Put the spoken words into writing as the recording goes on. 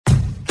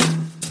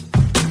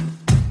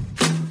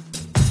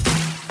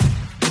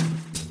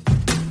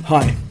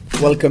Hi,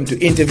 welcome to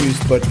Interviews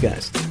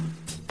Podcast.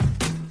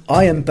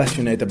 I am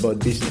passionate about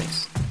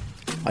business.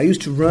 I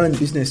used to run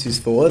businesses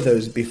for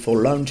others before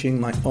launching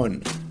my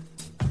own.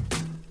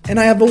 And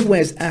I have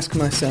always asked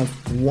myself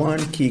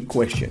one key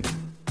question.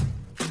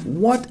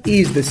 What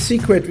is the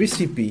secret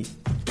recipe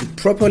to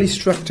properly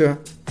structure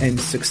and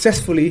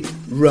successfully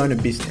run a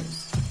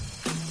business?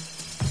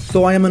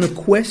 So I am on a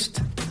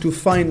quest to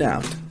find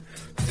out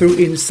through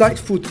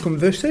insightful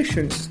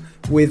conversations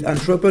with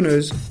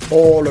entrepreneurs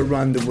all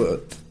around the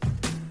world.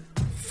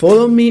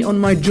 Follow me on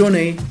my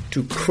journey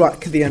to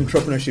crack the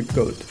entrepreneurship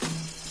code.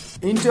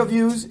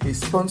 Interviews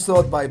is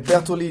sponsored by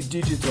Bertoli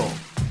Digital,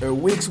 a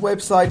Wix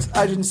website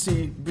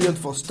agency built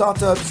for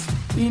startups,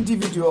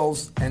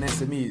 individuals, and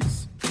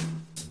SMEs.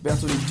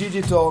 Bertoli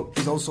Digital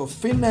is also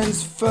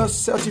Finland's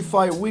first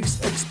certified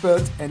Wix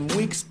expert and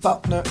Wix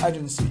partner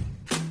agency.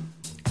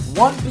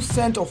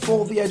 1% of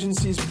all the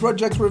agency's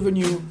project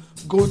revenue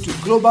go to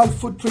Global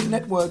Footprint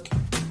Network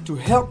to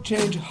help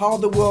change how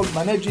the world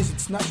manages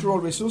its natural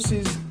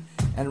resources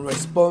and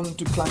respond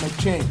to climate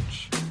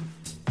change.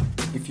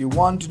 If you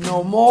want to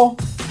know more,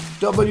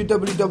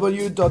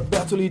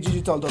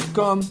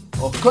 www.bertolidigital.com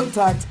or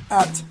contact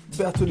at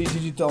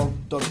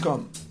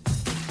bertolidigital.com.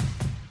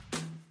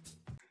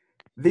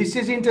 This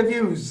is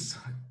Interviews.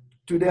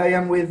 Today I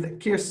am with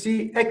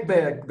Kirsi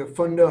Ekberg, the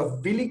founder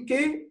of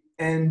ViLike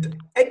and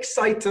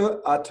exciter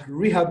at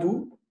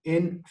Rehabu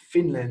in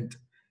Finland.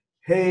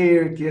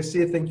 Hey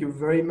Kirsi, thank you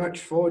very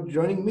much for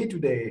joining me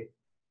today.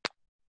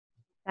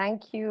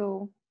 Thank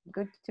you.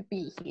 Good to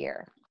be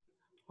here.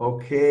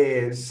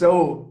 Okay,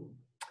 so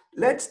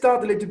let's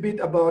start a little bit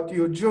about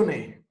your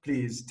journey.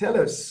 Please tell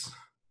us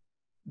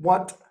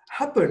what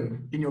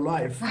happened in your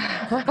life.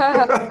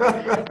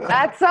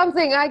 That's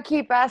something I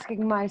keep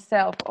asking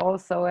myself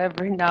also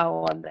every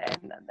now and then.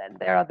 And then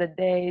there are the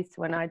days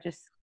when I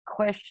just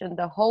question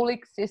the whole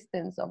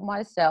existence of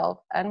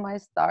myself and my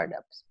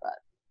startups.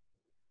 But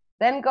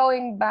then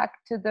going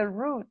back to the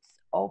roots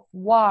of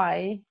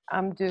why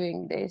I'm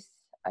doing this,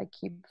 I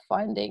keep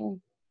finding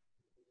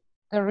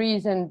the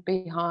reason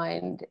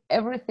behind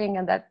everything,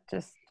 and that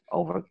just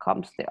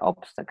overcomes the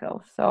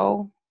obstacles.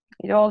 So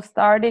it all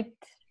started,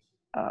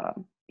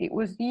 it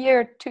was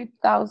year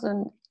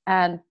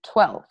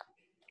 2012.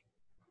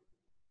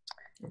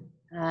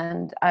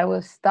 And I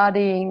was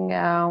studying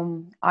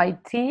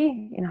IT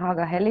in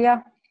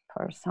Haaga-Helia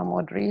for some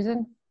odd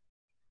reason.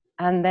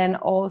 And then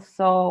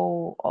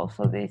also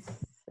this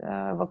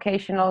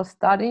vocational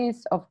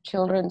studies of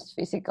children's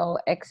physical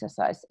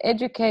exercise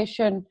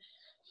education.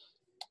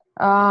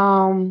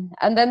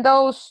 And then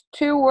those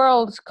two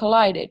worlds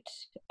collided.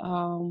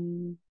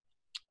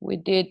 We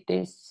did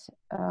this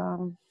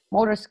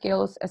motor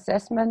skills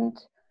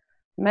assessment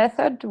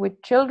method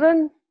with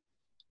children.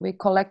 We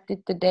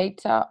collected the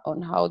data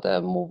on how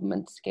the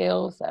movement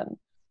skills and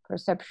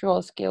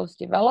perceptual skills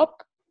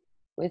develop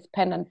with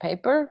pen and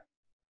paper.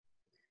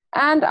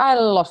 And I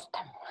lost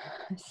them.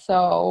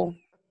 So...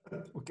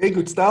 Okay,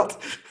 good start.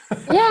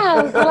 Yeah,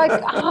 I was like,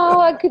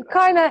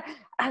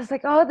 I was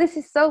like, oh, this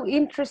is so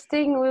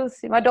interesting. We'll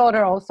see. My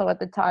daughter also at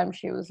the time,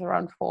 she was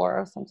around 4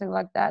 or something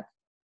like that.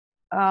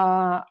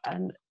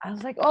 And I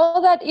was like,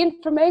 all that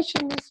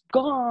information is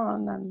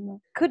gone.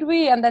 And could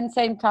we? And then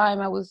same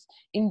time, I was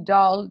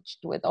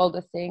indulged with all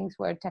the things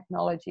where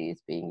technology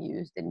is being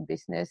used in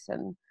business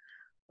and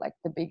like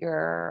the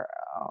bigger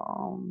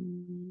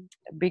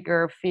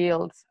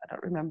fields. I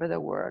don't remember the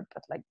word,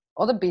 but like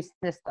all the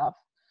business stuff.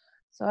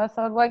 So I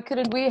thought, why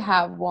couldn't we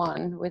have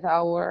one with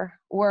our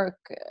work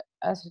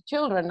as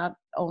children, not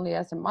only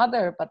as a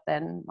mother, but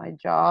then my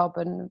job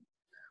and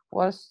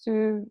was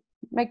to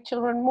make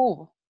children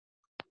move.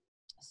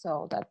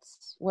 So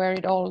that's where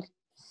it all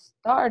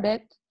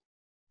started.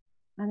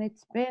 And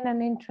it's been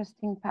an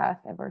interesting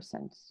path ever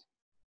since.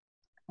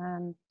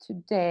 And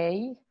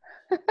today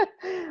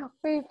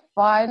we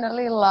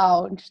finally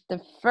launched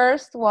the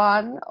first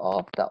one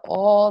of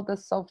all the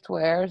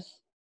softwares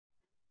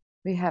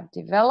we have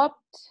developed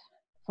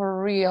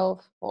for real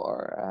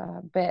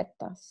for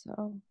beta.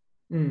 So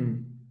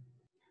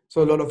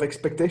a lot of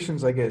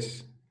expectations, I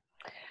guess.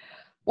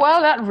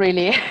 Well, not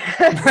really.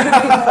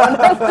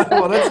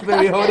 Well, that's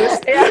very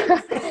honest.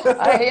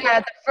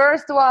 The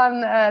first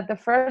one, the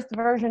first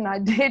version I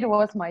did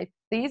was my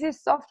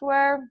thesis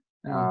software.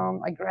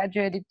 I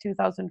graduated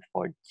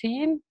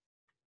 2014.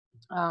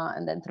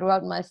 And then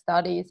throughout my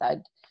studies,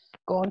 I'd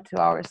gone to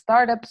our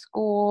startup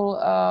school,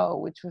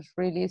 which was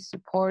really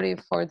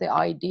supportive for the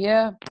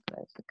idea. I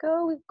was like,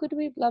 oh, could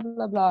we, blah,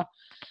 blah, blah.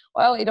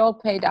 Well, it all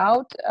paid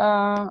out.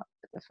 The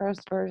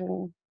first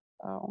version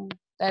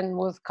then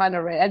was kind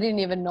of ready. I didn't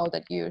even know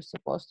that you're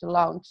supposed to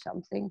launch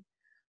something.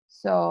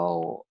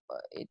 So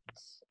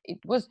it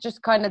was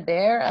just kind of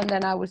there. And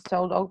then I was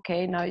told,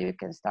 okay, now you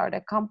can start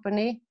a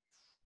company.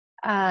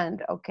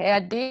 And okay, I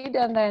did.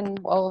 And then,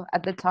 well,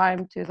 at the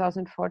time,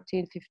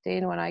 2014,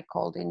 15, when I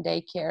called in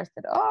daycare,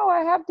 said, oh,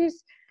 I have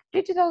this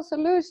digital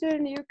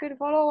solution. You could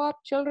follow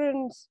up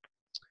children's.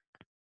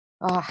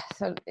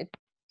 So it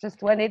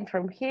just went in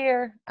from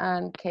here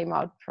and came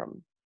out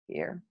from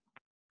here.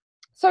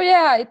 So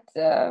yeah,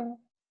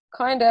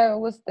 kind of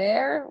was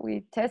there.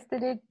 We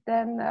tested it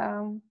then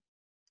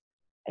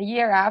a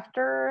year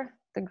after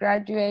the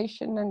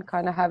graduation and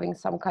kind of having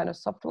some kind of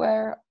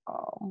software.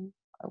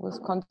 I was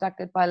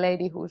contacted by a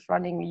lady who's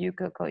running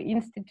Yukoko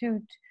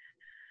Institute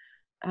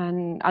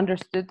and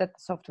understood that the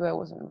software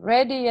wasn't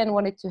ready and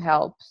wanted to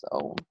help.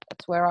 So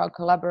that's where our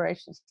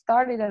collaboration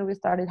started, and we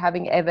started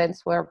having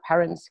events where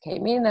parents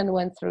came in and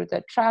went through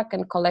the track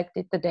and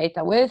collected the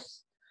data with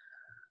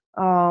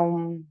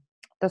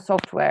the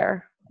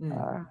software.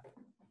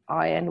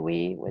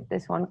 We, with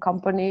this one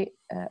company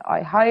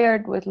I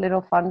hired with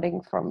little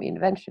funding from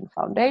Invention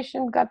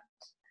Foundation, got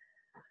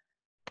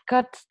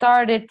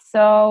started.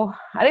 So,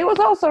 and it was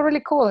also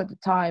really cool at the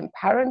time.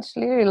 Parents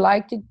really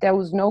liked it. There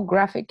was no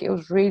graphic. It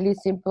was really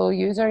simple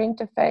user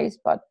interface.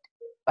 But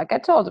like I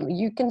told them,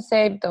 you can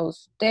save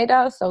those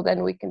data, so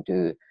then we can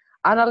do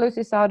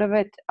analysis out of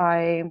it.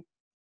 I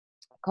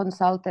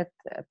consulted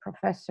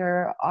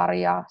Professor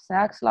Arja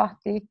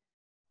Sääkslahti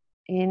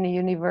in the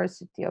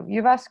University of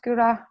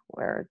Jyväskylä,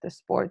 where the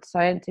sports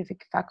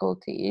scientific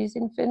faculty is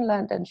in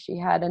Finland, and she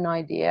had an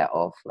idea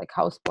of like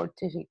how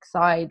sportific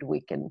side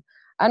we can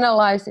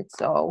analyze it.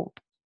 So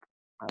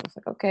I was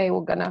like, okay,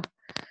 we're gonna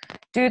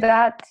do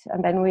that.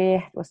 And then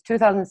it was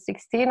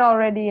 2016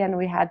 already, and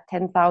we had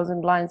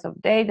 10,000 lines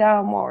of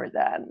data, more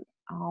than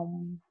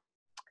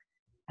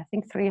I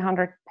think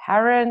 300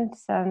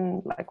 parents,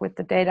 and like with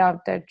the data of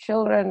their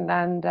children.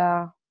 And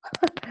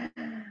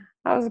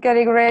I was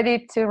getting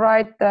ready to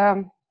write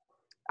the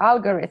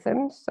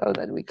algorithms so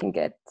that we can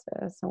get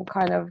some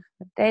kind of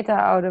data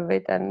out of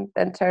it. And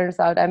then turns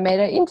out I made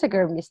an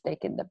integer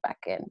mistake in the back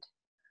end.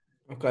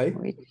 Okay.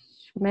 Which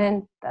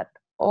meant that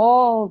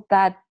all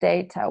that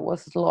data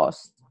was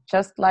lost,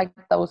 just like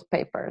those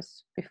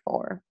papers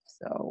before.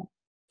 So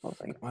I was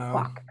like, wow.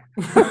 fuck.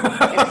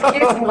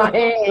 Excuse my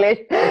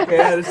English. Okay,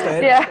 I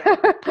understand. Yeah.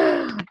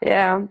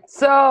 Yeah.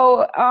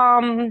 So,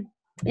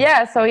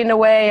 so in a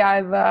way,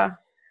 I've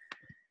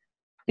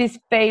this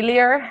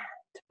failure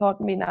taught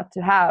me not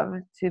to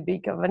have too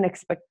big of an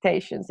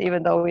expectations,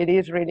 even though it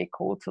is really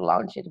cool to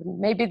launch it.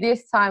 Maybe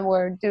this time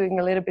we're doing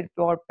a little bit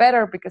more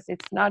better because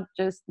it's not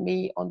just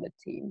me on the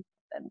team.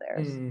 Then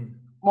there's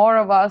more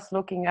of us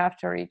looking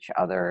after each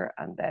other,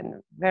 and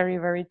then very,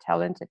 very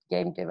talented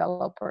game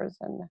developers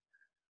and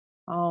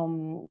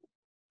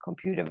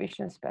computer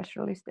vision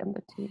specialists on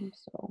the team.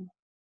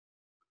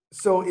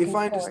 So if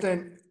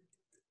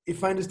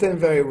I understand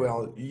very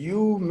well,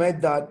 you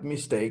made that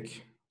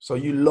mistake. So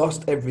you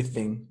lost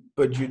everything,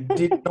 but you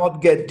did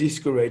not get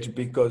discouraged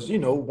because,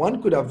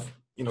 one could have,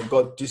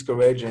 got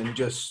discouraged and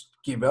just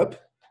give up,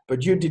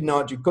 but you did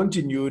not. You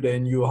continued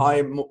and you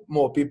hired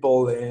more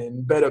people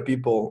and better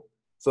people.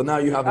 So now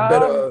you have a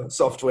better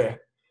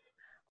software.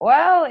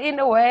 Well, in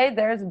a way,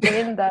 there's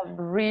been the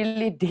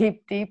really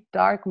deep,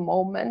 dark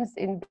moments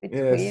in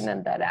between. Yes.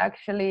 And that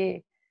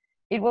actually,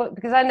 it was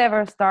because I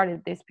never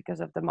started this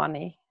because of the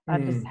money. I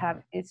just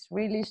have this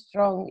really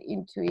strong,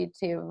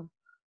 intuitive,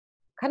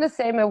 kind of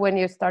same when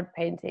you start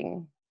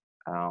painting.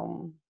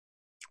 You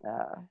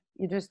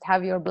just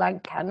have your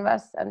blank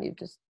canvas and you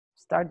just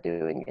start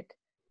doing it.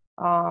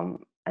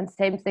 And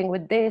same thing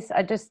with this.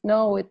 I just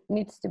know it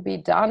needs to be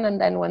done. And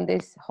then when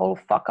this whole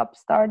fuck up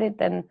started,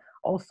 then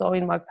also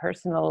in my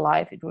personal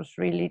life, it was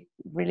really,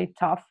 really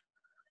tough.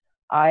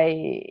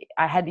 I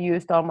had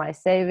used all my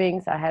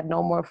savings. I had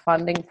no more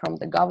funding from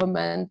the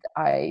government.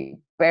 I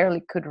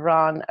barely could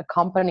run a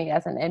company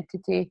as an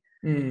entity.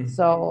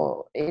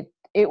 So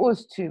it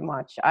was too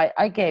much.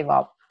 I gave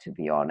up, to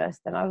be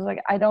honest. And I was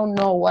like, I don't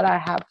know what I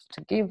have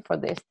to give for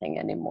this thing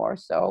anymore.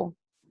 So,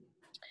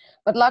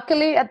 but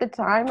luckily at the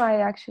time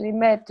I actually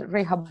met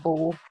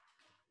Rehabu.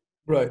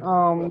 Right.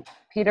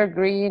 Peter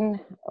Green,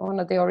 one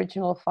of the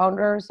original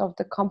founders of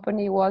the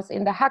company, was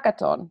in the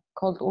hackathon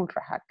called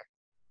Ultra Hack.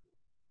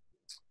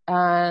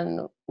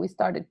 And we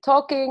started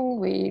talking.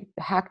 We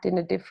hacked in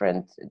the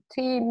different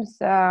teams.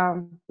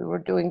 We were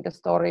doing the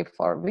story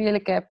for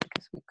ViLike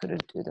because we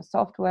couldn't do the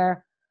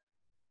software.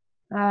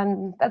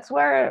 And that's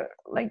where,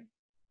 like,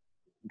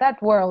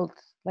 that world,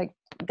 like,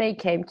 they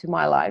came to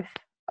my life.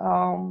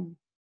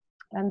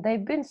 And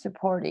they've been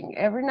supporting.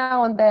 Every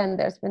now and then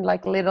there's been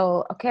like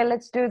little, okay,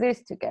 let's do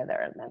this together.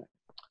 And then,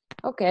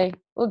 okay,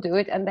 we'll do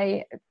it. And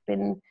they've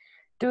been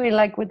doing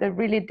like with a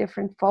really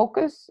different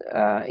focus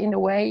in a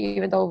way,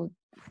 even though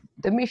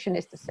the mission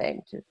is the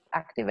same, to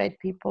activate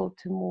people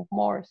to move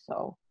more.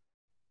 So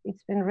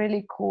it's been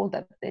really cool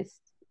that this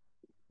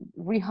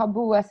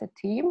Rehabu as a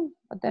team,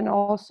 but then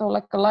also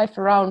like the life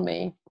around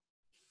me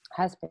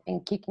has been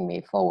kicking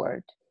me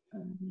forward.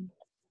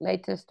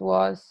 Latest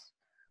was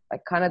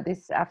like kind of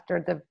this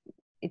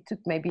it took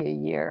maybe a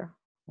year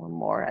or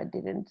more. I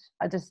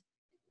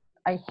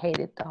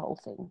hated the whole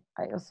thing.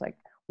 I was like,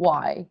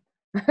 why?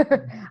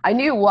 I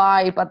knew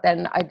why, but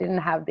then I didn't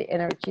have the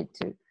energy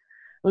to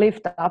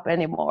lift up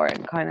anymore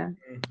and kind of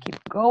keep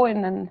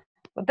going.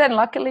 But then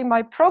luckily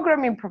my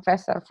programming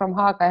professor from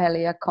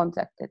Haaga-Helia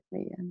contacted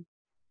me, and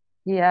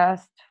he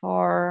asked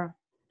for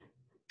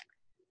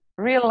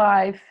real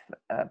life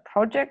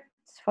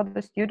projects for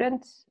the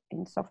students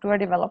in software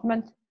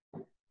development.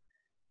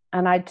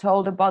 And I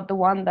told about the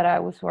one that I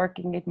was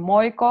working at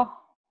Moiko,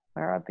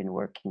 where I've been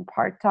working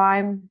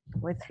part-time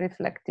with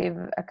reflective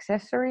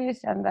accessories,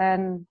 and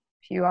then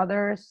a few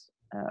others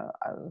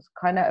I was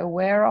kind of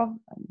aware of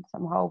and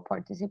somehow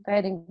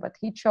participating, but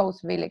he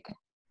chose ViLike.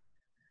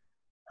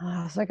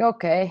 I was like,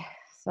 okay,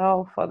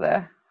 so for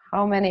the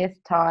how manyth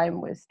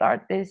time we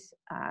start this,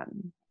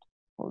 and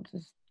we'll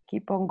just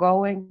keep on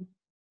going.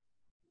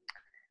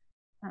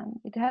 And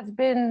it has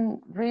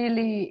been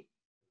really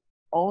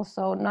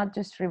also not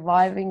just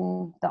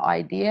reviving the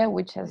idea,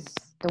 which has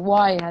the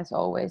why has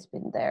always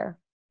been there.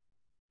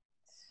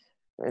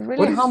 It's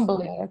really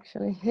humbling,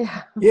 actually.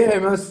 Yeah. Yeah,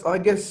 it must. I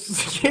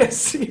guess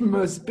yes, it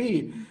must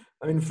be.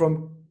 I mean,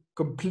 from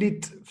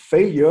complete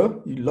failure,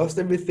 you lost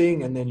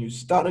everything, and then you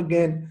start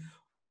again.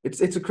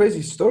 It's a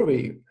crazy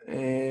story.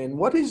 And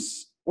what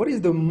is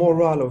the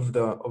moral of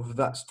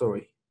that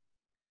story?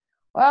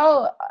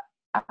 Well,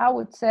 I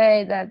would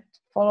say that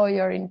follow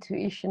your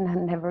intuition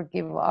and never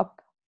give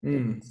up.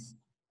 It's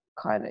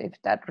kind of, if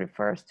that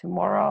refers to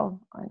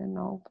moral, I don't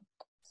know. But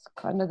it's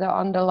kind of the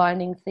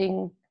underlining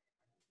thing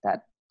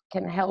that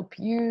can help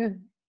you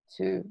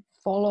to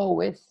follow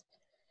with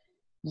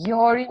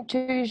your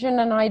intuition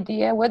and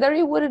idea, whether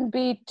it wouldn't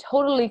be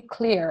totally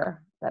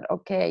clear that,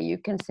 okay, you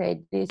can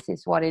say this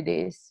is what it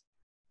is.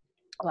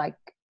 Like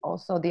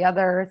also the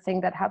other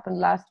thing that happened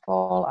last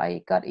fall,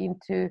 I got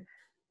into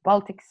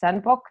Baltic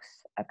Sandbox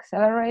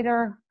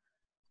Accelerator,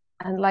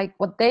 and like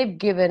what they've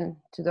given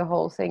to the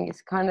whole thing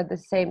is kind of the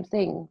same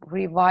thing,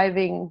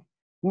 reviving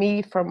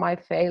me from my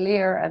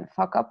failure and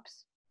fuck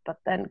ups, but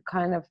then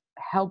kind of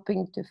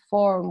helping to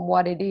form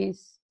what it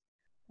is.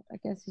 I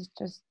guess it's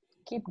just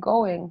keep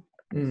going.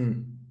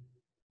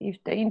 If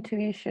the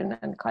intuition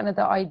and kind of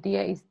the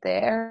idea is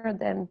there,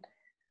 then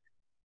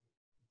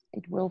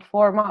it will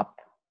form up.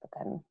 But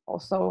then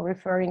also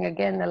referring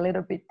again a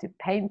little bit to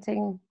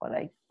painting, what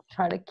I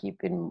try to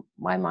keep in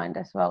my mind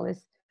as well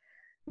is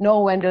know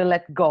when to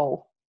let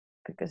go,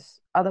 because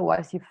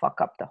otherwise you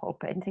fuck up the whole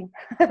painting.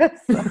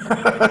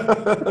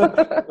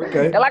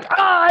 Okay. You're like,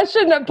 I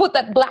shouldn't have put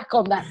that black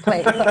on that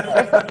plate.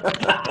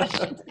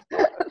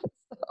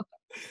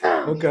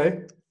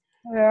 Okay.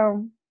 Yeah.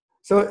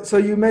 So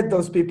you met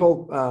those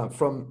people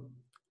from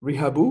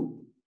Rehabu,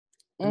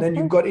 and then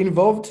you got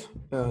involved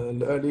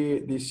early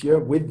this year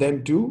with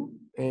them too.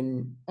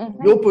 And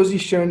your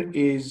position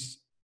is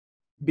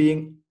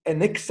being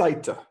an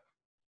exciter.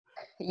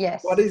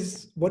 Yes. What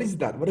is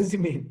that? What does it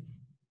mean?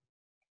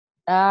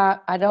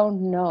 I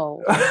don't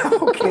know.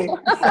 Okay.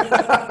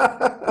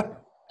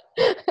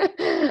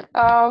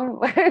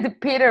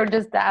 Peter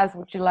just asked,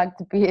 would you like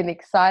to be an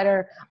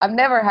exciter? I've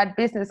never had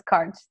business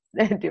cards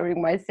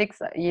during my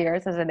 6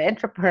 years as an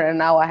entrepreneur.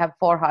 Now I have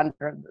 400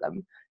 of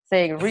them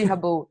saying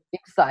Rehabu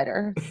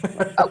exciter.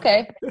 Like,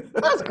 okay,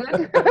 that's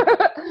good.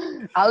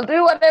 I'll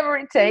do whatever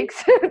it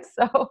takes.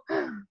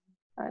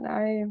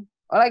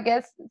 I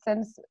guess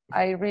since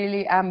I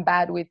really am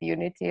bad with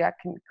Unity, I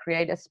can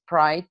create a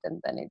sprite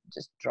and then it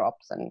just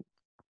drops and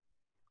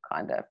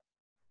kind of.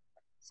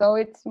 So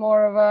it's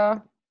more of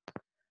a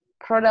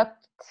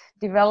product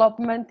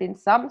development in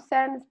some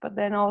sense, but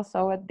then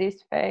also at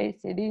this phase,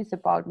 it is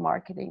about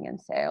marketing and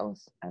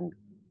sales and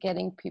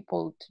getting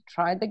people to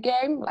try the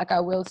game. Like I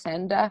will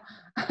send a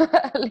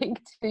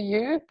link to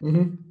you.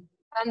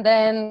 And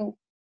then,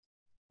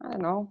 I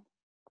don't know,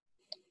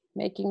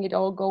 making it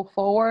all go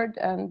forward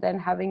and then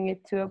having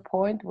it to a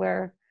point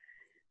where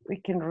we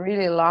can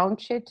really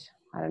launch it.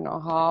 I don't know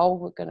how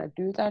we're going to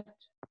do that.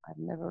 I've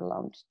never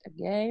launched a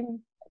game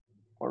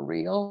for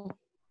real.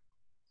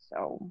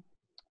 So,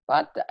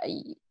 but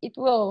it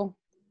will.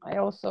 I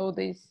also,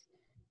 these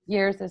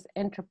years as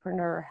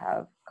entrepreneur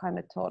have kind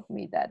of taught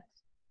me that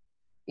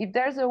if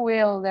there's a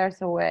will,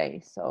 there's a way.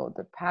 So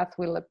the path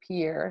will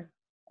appear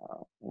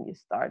when you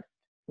start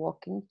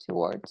walking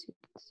towards it.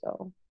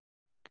 So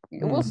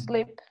you will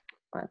slip,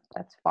 but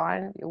that's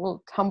fine. You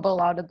will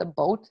tumble out of the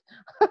boat,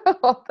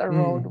 off the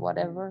road,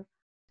 whatever.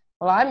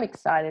 Well, I'm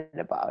excited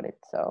about it.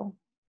 So,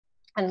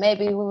 and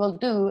maybe we will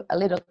do a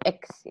little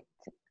exit.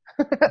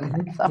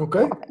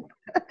 Okay.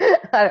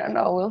 I don't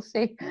know. We'll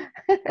see.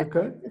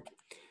 Okay.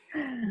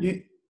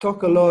 You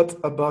talk a lot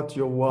about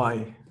your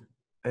why,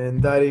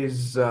 and that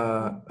is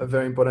a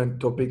very important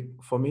topic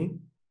for me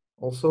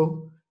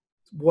also.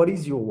 What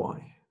is your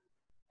why?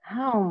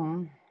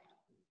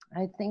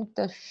 I think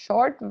the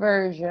short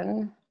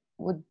version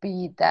would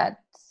be that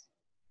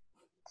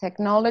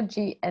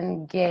technology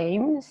and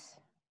games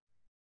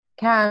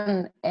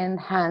can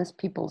enhance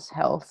people's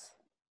health.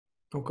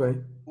 Okay.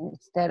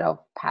 Instead of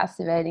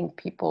passivating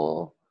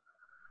people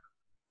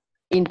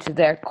into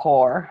their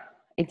core.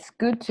 It's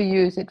good to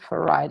use it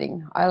for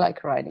writing. I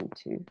like writing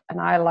too. And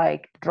I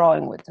like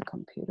drawing with the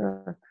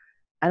computer.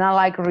 And I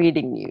like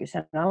reading news.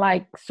 And I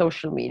like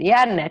social media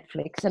and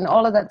Netflix and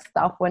all of that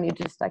stuff when you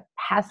just like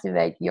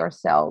passivate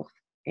yourself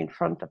in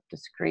front of the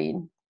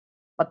screen.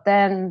 But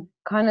then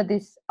kind of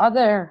this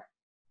other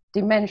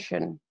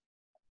dimension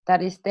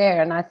that is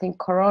there. And I think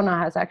Corona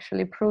has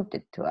actually proved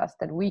it to us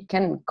that we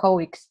can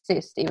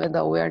coexist even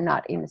though we're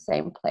not in the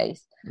same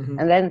place. Mm-hmm.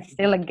 And then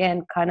still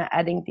again, kind of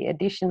adding the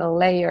additional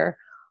layer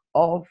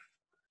of,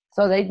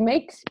 so that it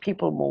makes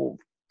people move.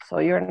 So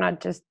you're not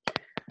just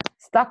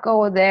stuck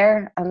over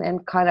there. And then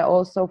kind of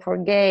also for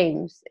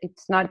games,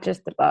 it's not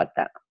just about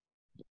that.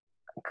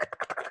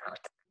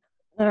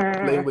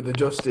 Playing with the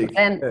joystick.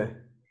 And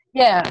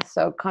yeah,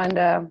 so kind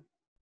of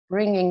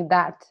bringing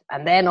that.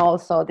 And then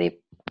also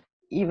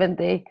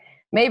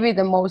maybe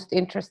the most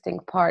interesting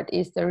part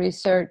is the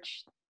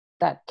research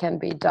that can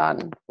be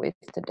done with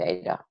the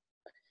data.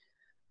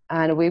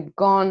 And we've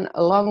gone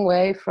a long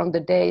way from the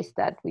days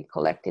that we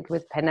collected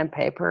with pen and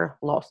paper,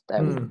 lost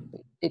them.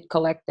 We did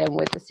collect them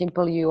with a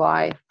simple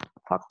UI,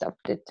 fucked up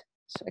it,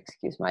 so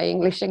excuse my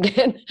English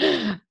again.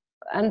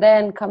 And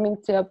then coming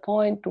to a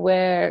point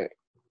where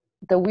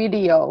the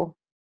video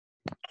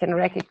can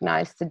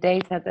recognize the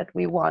data that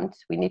we want.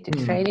 We need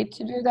to train it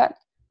to do that,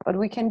 but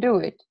we can do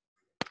it.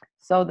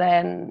 So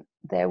then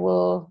there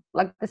will,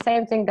 like the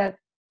same thing that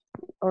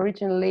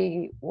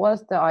originally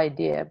was the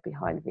idea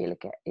behind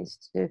ViLike, is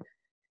to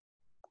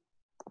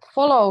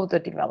follow the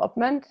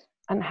development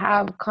and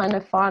have kind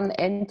of fun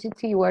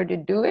entity where to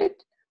do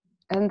it,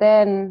 and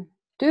then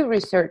do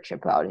research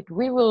about it.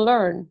 We will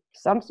learn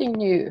something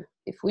new.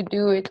 If we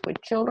do it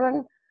with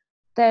children,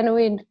 then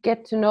we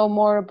get to know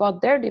more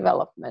about their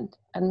development.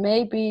 And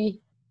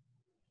maybe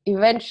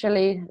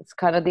eventually, it's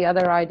kind of the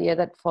other idea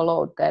that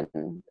followed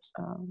then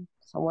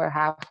somewhere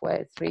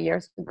halfway 3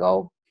 years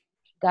ago,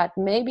 that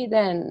maybe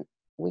then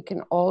we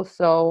can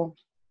also,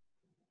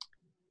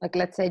 like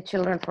let's say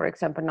children, for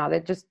example, now they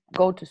just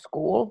go to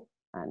school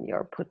and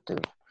you're put to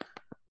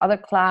other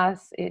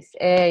class is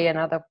A and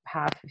other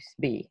half is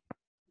B,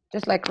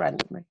 just like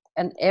randomly.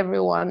 And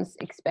everyone's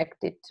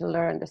expected to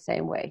learn the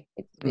same way.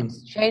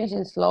 It's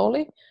changing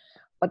slowly,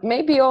 but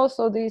maybe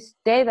also this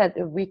data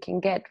that we can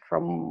get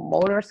from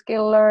motor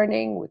skill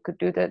learning, we could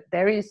do that.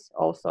 There is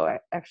also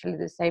actually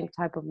the same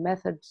type of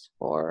methods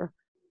for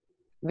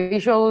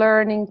visual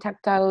learning,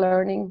 tactile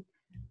learning.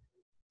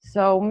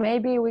 So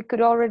maybe we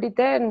could already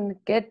then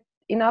get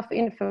enough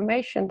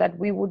information that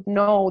we would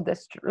know the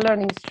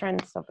learning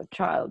strengths of a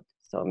child.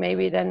 So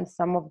maybe then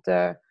some of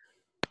the,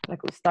 like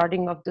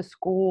starting of the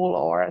school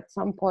or at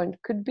some point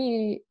could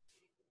be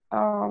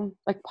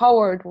like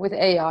powered with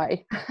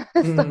AI.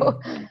 So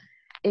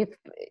if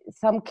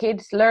some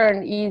kids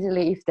learn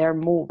easily if they're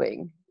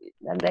moving,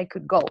 then they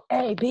could go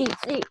A, B,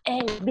 C,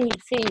 A, B,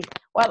 C,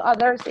 while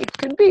others, it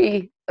could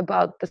be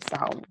about the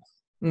sounds.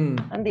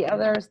 And the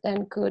others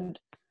then could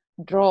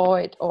draw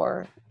it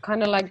or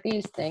kind of like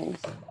these things.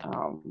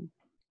 And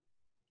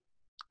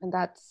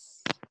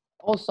that's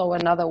also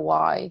another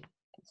why,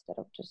 instead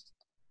of just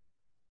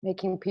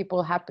making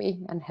people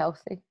happy and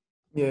healthy.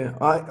 Yeah,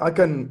 I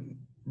can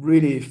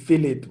really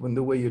feel it when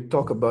the way you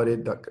talk about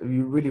it, that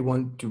you really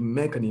want to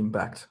make an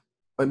impact.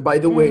 And by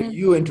the way,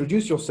 you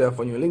introduce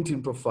yourself on your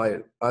LinkedIn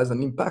profile as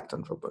an impact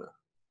entrepreneur.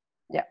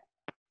 Yeah.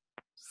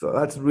 So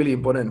that's really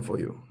important for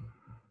you.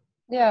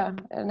 Yeah,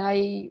 and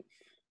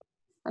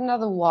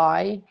another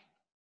why,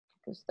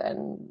 because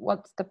then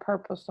what's the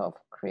purpose of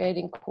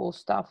creating cool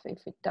stuff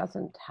if it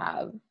doesn't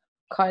have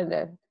kind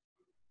of,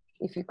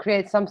 if you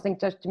create something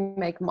just to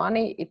make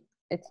money,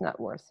 it's not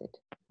worth it.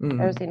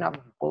 There's enough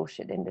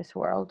bullshit in this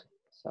world.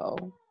 So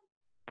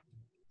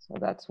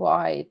that's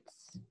why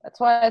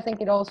I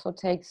think it also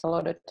takes a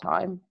lot of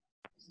time.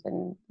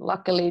 And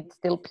luckily it's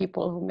still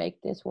people who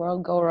make this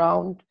world go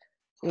round,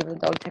 even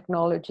though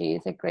technology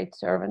is a great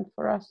servant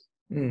for us.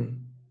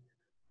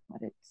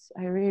 But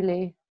I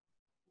really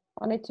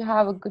wanted to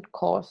have a good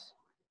cause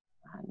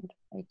and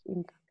make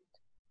impact.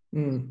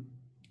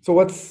 So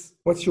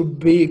what's your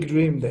big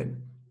dream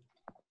then?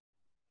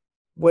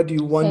 What do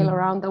you want? Sail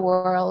around the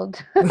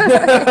world. Not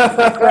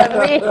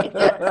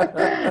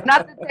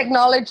the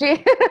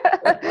technology,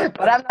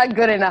 but I'm not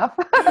good enough.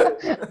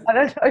 I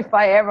don't know if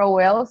I ever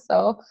will.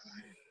 So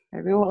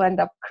maybe we'll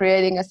end up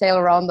creating a sail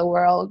around the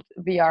world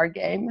VR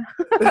game.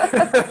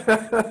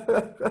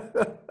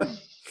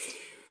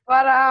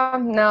 But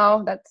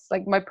no, that's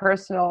like my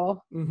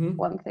personal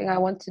one thing I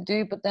want to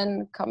do. But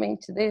then coming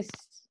to this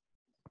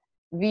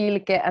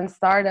ViLike and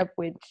startup,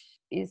 which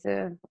is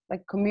a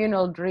like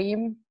communal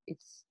dream.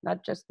 It's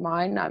not just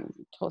mine. I'm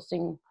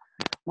tossing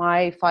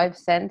my 5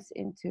 cents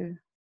into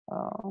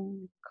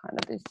kind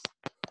of this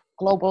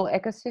global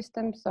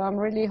ecosystem. So I'm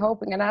really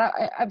hoping, and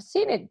I've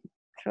seen it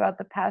throughout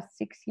the past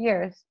 6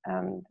 years,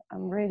 and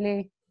I'm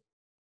really,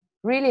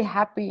 really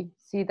happy to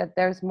see that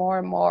there's more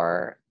and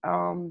more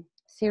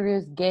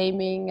serious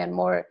gaming and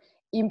more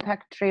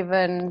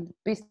impact-driven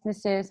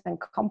businesses and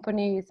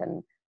companies,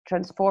 and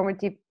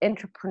transformative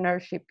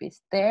entrepreneurship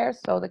is there.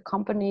 So the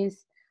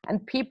companies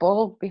and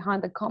people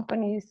behind the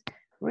companies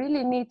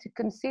really need to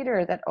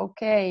consider that,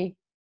 okay,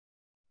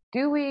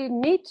 do we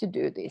need to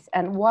do this,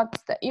 and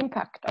what's the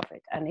impact of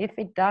it? And if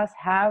it does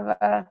have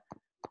a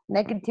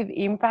negative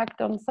impact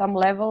on some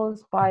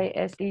levels by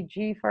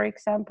SDG, for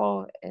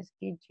example,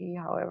 SDG,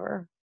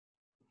 however,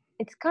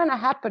 it's kind of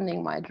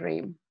happening, my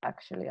dream,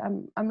 actually.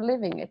 I'm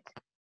living it.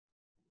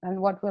 And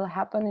what will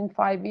happen in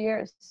 5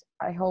 years,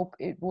 I hope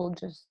it will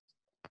just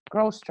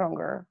grow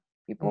stronger.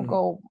 People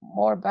go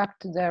more back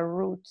to their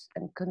roots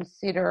and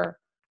consider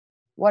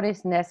what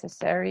is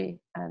necessary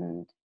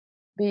and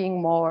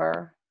being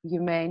more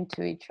humane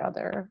to each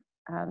other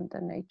and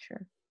the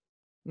nature.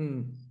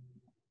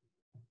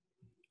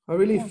 I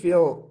really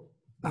feel,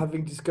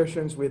 having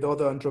discussions with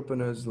other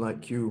entrepreneurs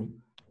like you,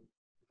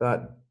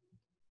 that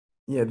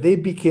they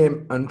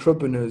became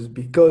entrepreneurs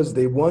because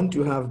they want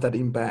to have that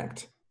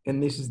impact.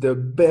 And this is the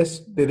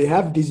best, they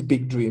have this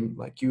big dream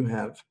like you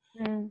have.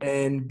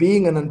 And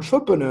being an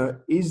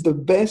entrepreneur is the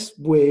best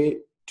way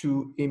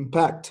to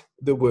impact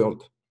the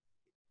world.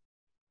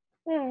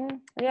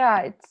 Yeah,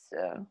 it's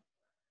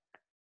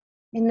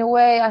in a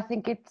way, I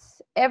think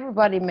it's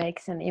everybody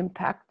makes an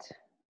impact,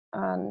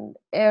 and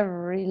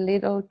every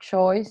little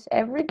choice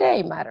every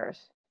day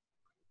matters.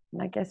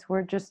 And I guess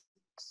we're just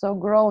so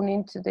grown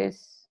into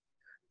this.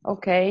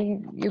 Okay,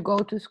 you go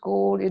to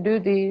school, you do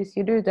this,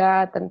 you do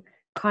that, and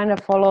kind of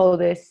follow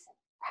this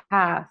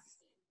path.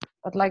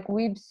 But like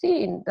we've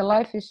seen, the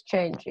life is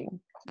changing.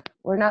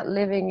 We're not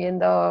living in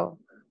the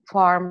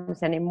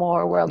farms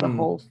anymore where the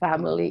whole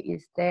family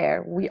is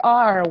there. We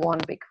are one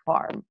big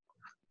farm.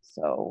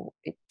 So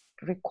it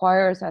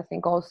requires, I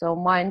think, also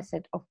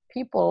mindset of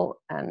people,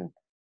 and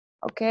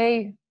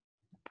okay,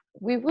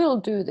 we will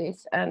do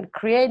this, and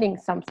creating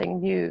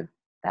something new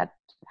that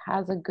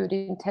has a good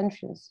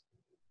intentions.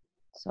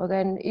 So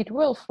then it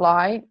will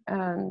fly,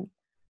 and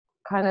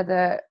kind of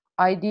the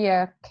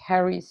idea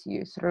carries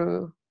you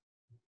through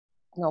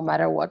no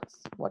matter what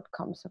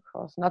comes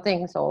across.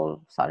 Nothing's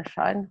all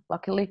sunshine,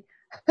 luckily.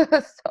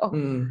 But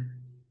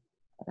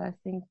I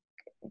think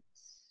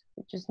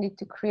we just need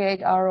to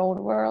create our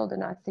own world,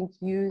 and I think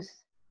youth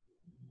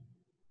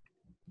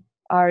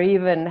are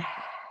even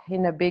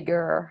in a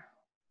bigger,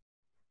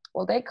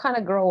 well, they kind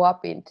of grow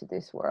up into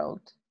this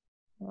world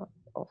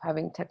of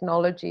having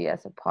technology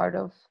as a part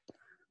of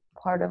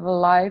a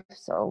life.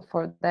 So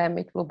for them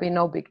it will be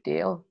no big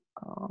deal.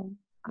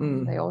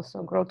 They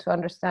also grow to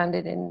understand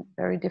it in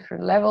very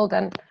different level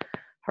than,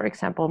 for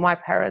example, my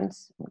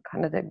parents,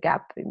 kind of the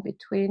gap in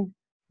between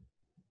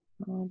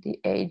the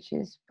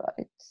ages. But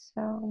it's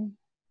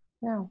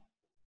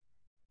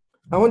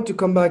I want to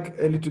come back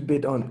a little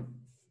bit on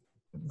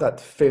that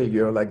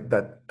failure, like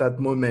that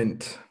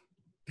moment,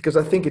 because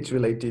I think it's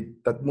related,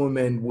 that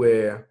moment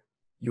where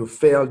you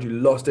failed, you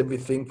lost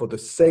everything for the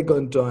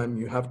second time,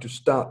 you have to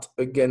start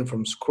again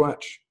from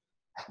scratch.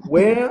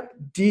 Where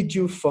did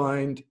you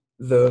find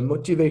the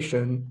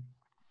motivation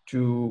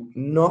to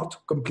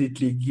not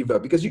completely give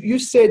up? Because you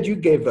said you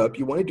gave up,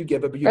 you wanted to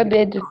give up, but you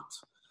did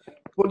not.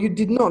 Well, you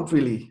did not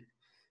really.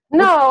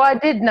 No, I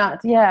did not.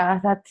 Yeah,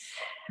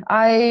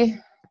 I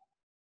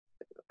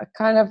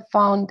kind of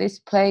found this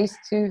place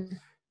to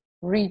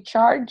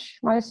recharge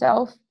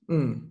myself.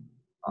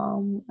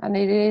 And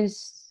it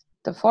is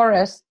the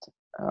forest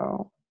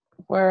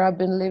where I've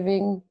been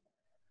living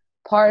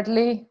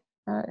partly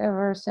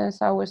ever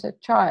since I was a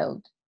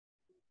child.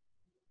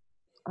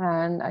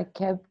 And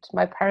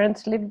my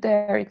parents lived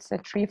there. It's a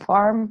tree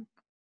farm.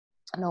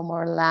 No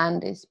more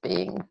land is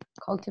being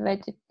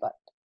cultivated, but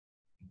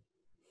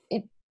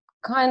it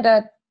kind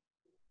of,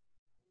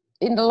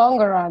 in the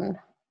longer run,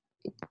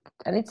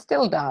 and it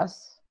still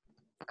does,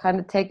 kind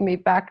of take me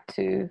back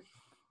to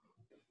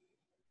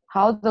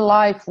how the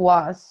life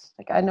was.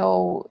 Like, I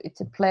know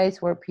it's a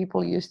place where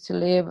people used to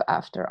live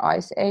after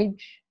Ice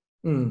Age.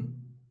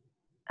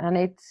 And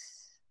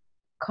it's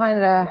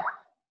kind of,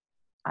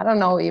 I don't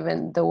know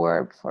even the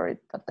word for it,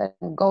 but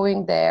then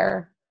going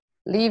there,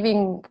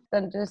 leaving,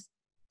 then just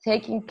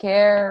taking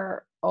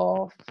care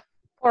of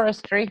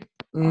forestry.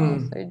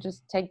 So you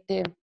just take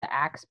the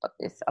axe, but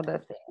this other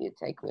thing you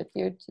take with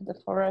you to the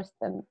forest,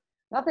 and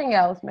nothing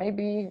else,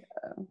 maybe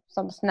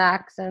some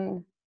snacks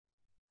and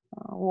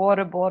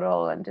water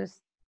bottle, and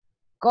just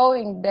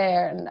going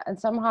there. And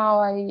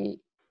somehow I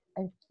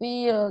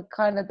feel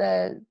kind of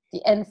the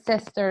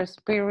ancestor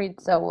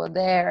spirits over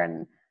there,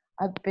 and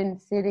I've been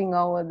sitting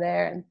over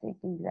there and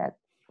thinking that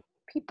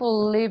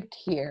people lived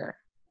here.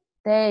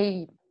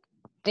 They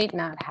did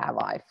not have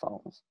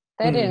iPhones.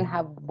 They didn't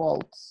have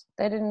bolts.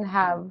 They didn't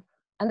have,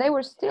 and they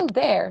were still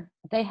there.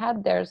 They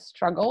had their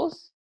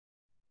struggles,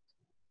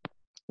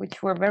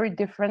 which were very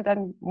different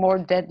and more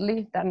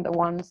deadly than the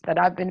ones that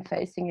I've been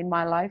facing in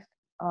my life.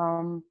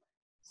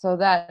 So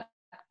that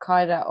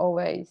kind of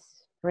always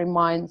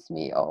reminds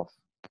me of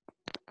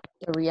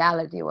the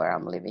reality where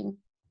I'm living.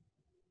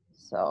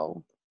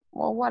 So,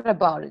 well, what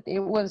about it? It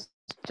was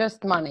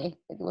just money.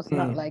 It was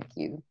not like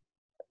you,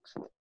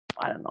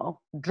 I don't know,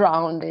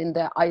 drowned in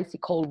the icy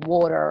cold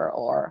water,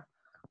 or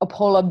a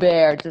polar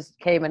bear just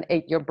came and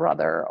ate your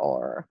brother,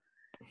 or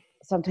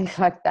something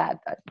like that.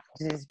 That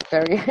is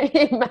very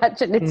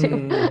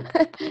imaginative.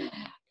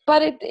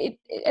 But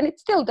it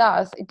still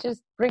does. It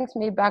just brings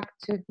me back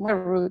to my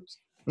roots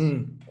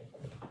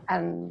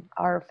and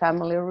our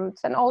family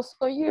roots, and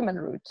also human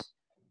roots.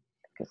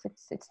 Because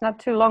it's not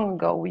too long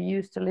ago we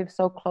used to live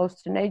so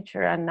close to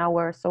nature, and now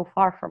we're so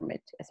far from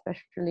it,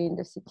 especially in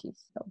the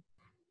cities. So,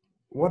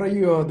 what are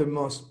you the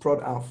most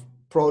proud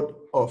proud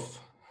of?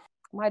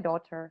 My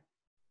daughter.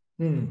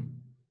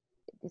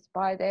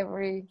 Despite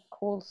every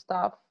cool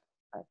stuff,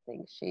 I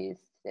think she's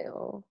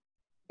still,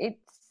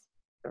 it's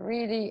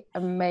really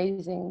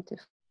amazing to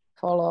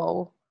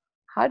follow.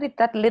 How did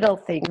that little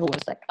thing who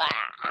was like,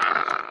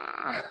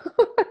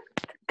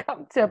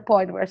 come to a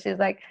point where she's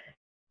like,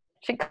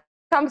 she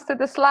comes to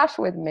the slush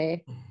with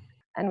me.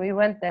 And we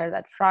went there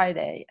that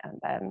Friday. And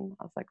then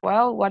I was like,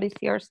 well, what is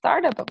your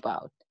startup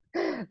about?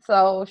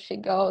 So she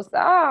goes,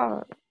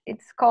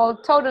 it's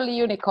called Totally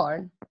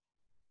Unicorn.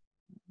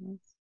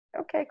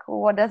 Okay,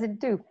 cool. What does it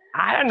do?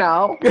 I don't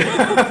know.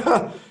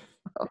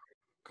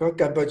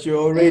 Okay, but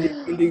you're already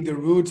building the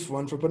roots for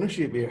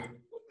entrepreneurship here.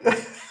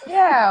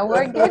 Yeah,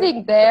 we're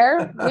getting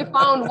there. We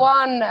found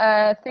one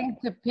thing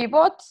to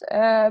pivot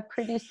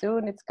pretty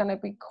soon. It's going to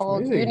be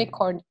called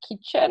Unicorn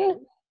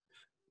Kitchen.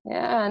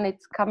 Yeah, and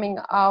it's coming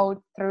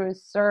out through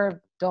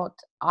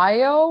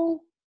serve.io,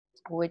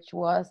 which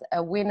was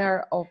a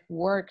winner of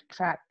Work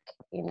Track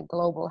in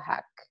Global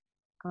Hack.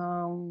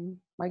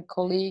 My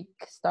colleague,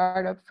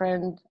 startup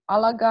friend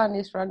Alagan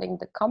is running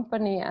the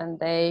company, and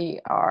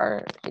it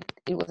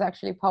was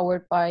actually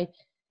powered by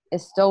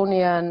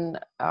Estonian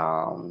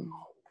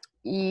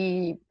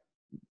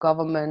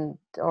e-government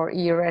or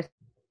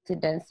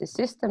e-residency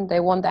system. They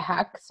won the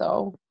hack,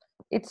 so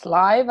it's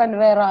live, and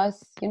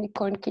whereas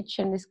Unicorn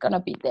Kitchen is gonna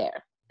be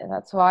there. And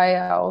that's why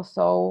I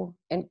also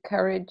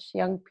encourage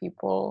young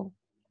people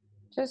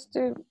just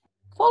to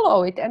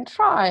follow it and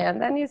try,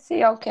 and then you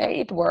see, okay,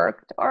 it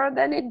worked, or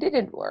then it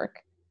didn't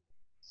work.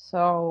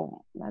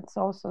 So that's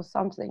also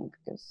something,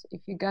 because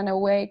if you're gonna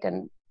wait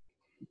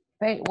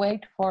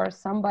for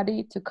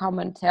somebody to come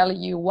and tell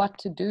you what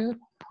to do,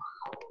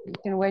 you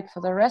can wait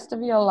for the rest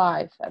of your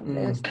life, and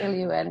then still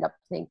you end up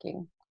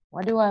thinking,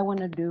 what do I want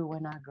to do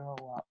when I grow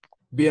up?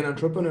 Be an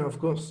entrepreneur, of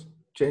course.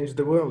 Change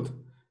the world.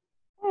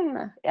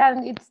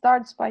 And it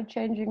starts by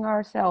changing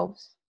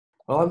ourselves.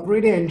 Well, I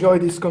really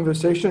enjoyed this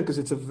conversation because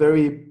it's a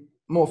very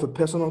more of a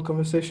personal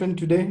conversation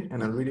today,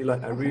 and I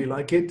really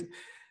like it.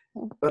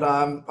 But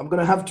I'm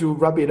gonna have to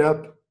wrap it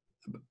up.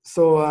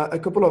 So a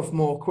couple of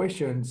more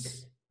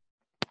questions.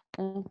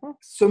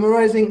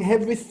 Summarizing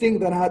everything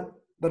that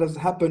has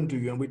happened to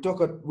you, and we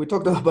talked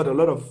about a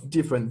lot of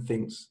different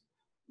things.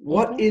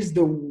 What is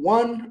the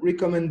one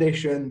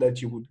recommendation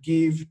that you would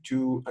give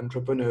to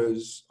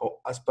entrepreneurs or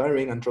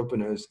aspiring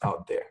entrepreneurs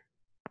out there?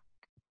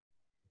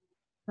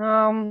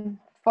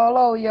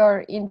 Follow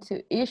your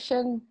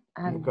intuition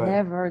and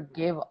never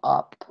give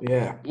up.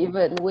 Yeah.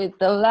 Even with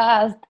the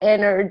last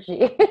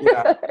energy.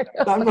 Yeah.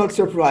 I'm not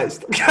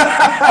surprised.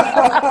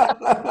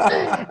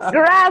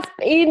 Grasp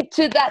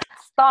into that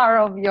star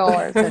of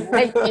yours and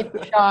make it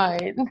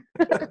shine.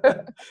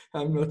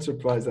 I'm not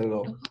surprised at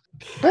all.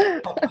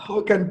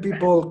 How can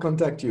people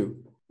contact you?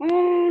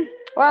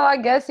 Well, I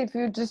guess if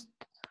you just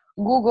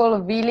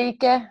Google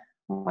ViLike,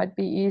 might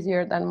be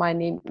easier than my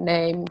name,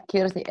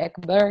 Kirsi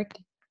Ekberg.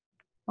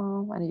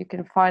 And you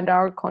can find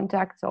our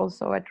contacts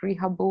also at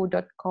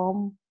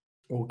rehabu.com.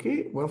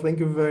 Okay. Well, thank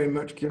you very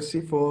much,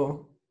 Kirsi,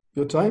 for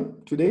your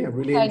time today. I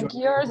really enjoyed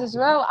yours as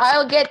well.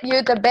 I'll get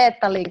you the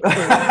beta link.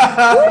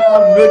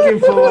 I'm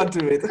looking forward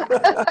to it.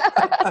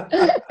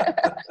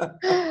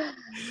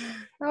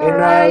 All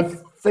right.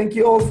 Thank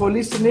you all for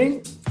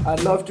listening.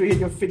 I'd love to hear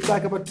your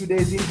feedback about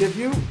today's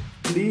interview.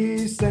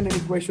 Please send any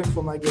questions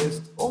for my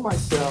guest or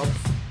myself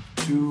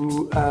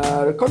to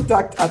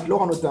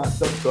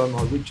contact@laurenotin.com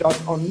or reach out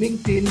on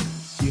LinkedIn.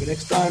 See you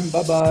next time.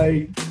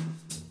 Bye-bye.